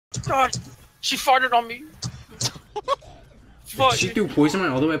God, she farted on me. Did she threw poison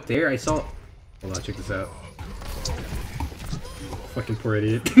all the way up there? I saw. Hold on, check this out. Fucking poor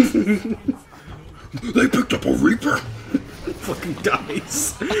idiot. They picked up a Reaper! Fucking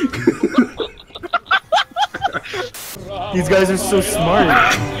dies. These guys are so smart.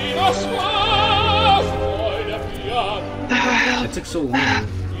 That took so long.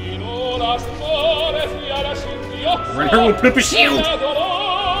 Reinhardt will put up a shield!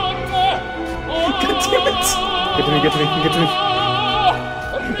 God damn it! Get to me, get to me, get to me.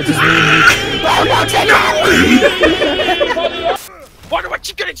 It's just me and you. Why do I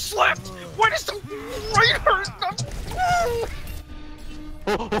keep getting slapped? Why does the Reinhardt not...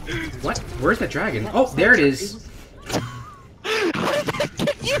 What? Where's that dragon? Oh, there it is!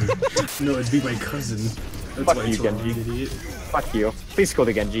 No, it'd be my cousin. That's Fuck why you, it's Genji. idiot. Fuck you. Please kill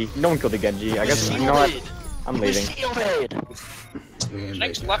the Genji. No one killed the Genji. I guess, you know what? I'm leaving.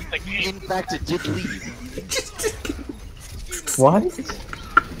 Shanks left the game. In fact, it did leave. What?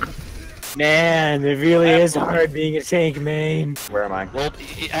 Man, it really is hard being a tank main. Where am I? Well,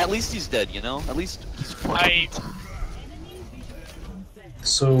 at least he's dead, you know? At least he's fine.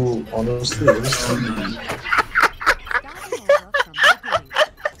 So, honestly,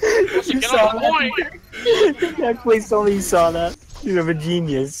 You saw that? That place only saw that. You're a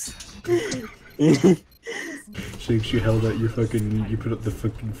genius. Shanks, you held out your fucking, you put up the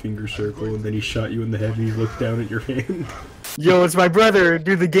fucking finger circle, and then he shot you in the head, and he looked down at your hand. Yo, it's my brother,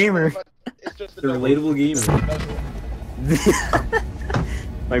 dude, the gamer. The relatable gamer.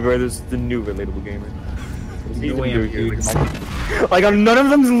 My brother's the new relatable gamer. No way I'm here. Like, none of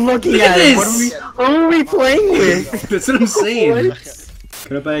them's looking Look at at it. this! What are we playing with? That's what I'm saying.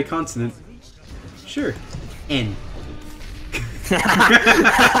 Could I buy a consonant? Sure. N.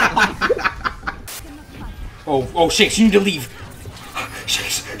 Oh, Shanks, you need to leave.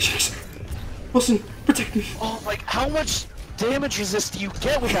 Shanks. Wilson, protect me. Oh, like, how much damage resist do you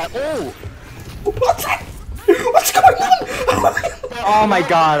get with that? Oh! What's going on? Oh my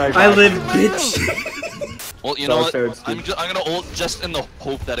god, I live, bitch. Well, you know what? I'm gonna ult just in the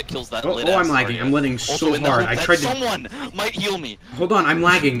hope that it kills that lit. Oh, I'm lagging. I'm lagging so hard. I tried to. Someone might heal me. Hold on, I'm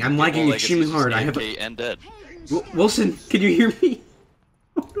lagging. I'm lagging extremely hard. I have. And dead. Wilson, can you hear me?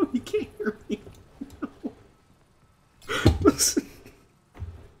 Oh no, you can't hear me. No. Wilson.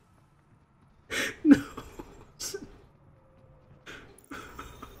 No. Wilson.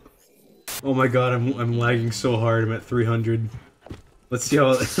 Oh my god, I'm lagging so hard. I'm at 300. Let's see how.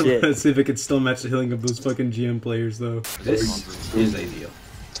 Let's see if it can still match the healing of those fucking GM players, though. This is ideal.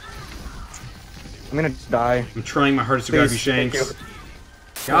 I'm gonna die. I'm trying my hardest to grab you, Shanks.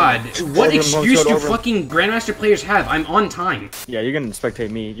 God, what excuse do fucking Grandmaster players have? I'm on time. Yeah, you're gonna spectate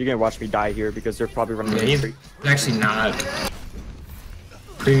me. You're gonna watch me die here because they're probably running the street. actually not.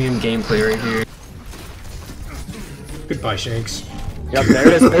 Premium gameplay right here. Goodbye, Shanks. Yep, there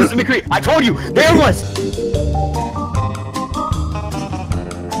it is. There's the McCree. I told you! There it was!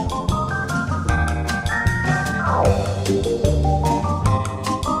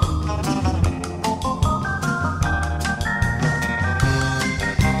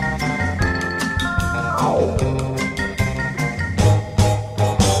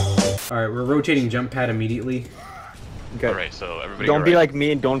 Alright, we're rotating jump pad immediately. Okay. Alright, so everybody Don't be like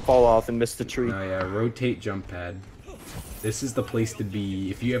me and don't fall off and miss the tree. Oh yeah, rotate jump pad. This is the place to be.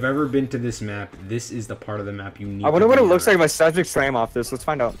 If you have ever been to this map, this is the part of the map you need. I wonder what it looks like if I seismic slam off this. Let's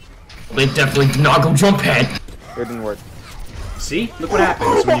find out. They definitely did not go jump pad. It didn't work. See? Look what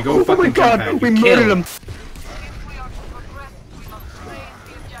happens when you go fucking jump pad. Oh my god, we murdered him!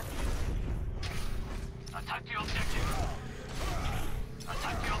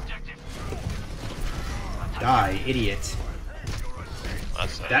 Die, idiot.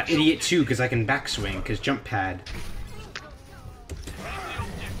 That idiot too, because I can backswing, because jump pad.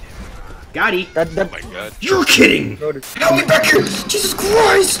 Got he. Oh my god. You're kidding! Help me back here! Jesus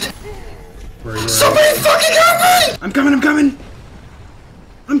Christ! Where are you? Somebody fucking help me! I'm coming!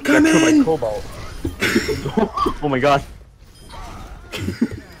 I'm coming! Cobalt. Oh my god.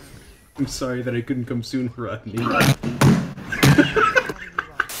 I'm sorry that I couldn't come sooner, Rodney.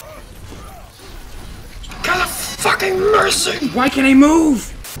 God of fucking mercy! Why can't I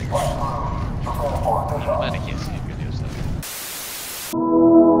move?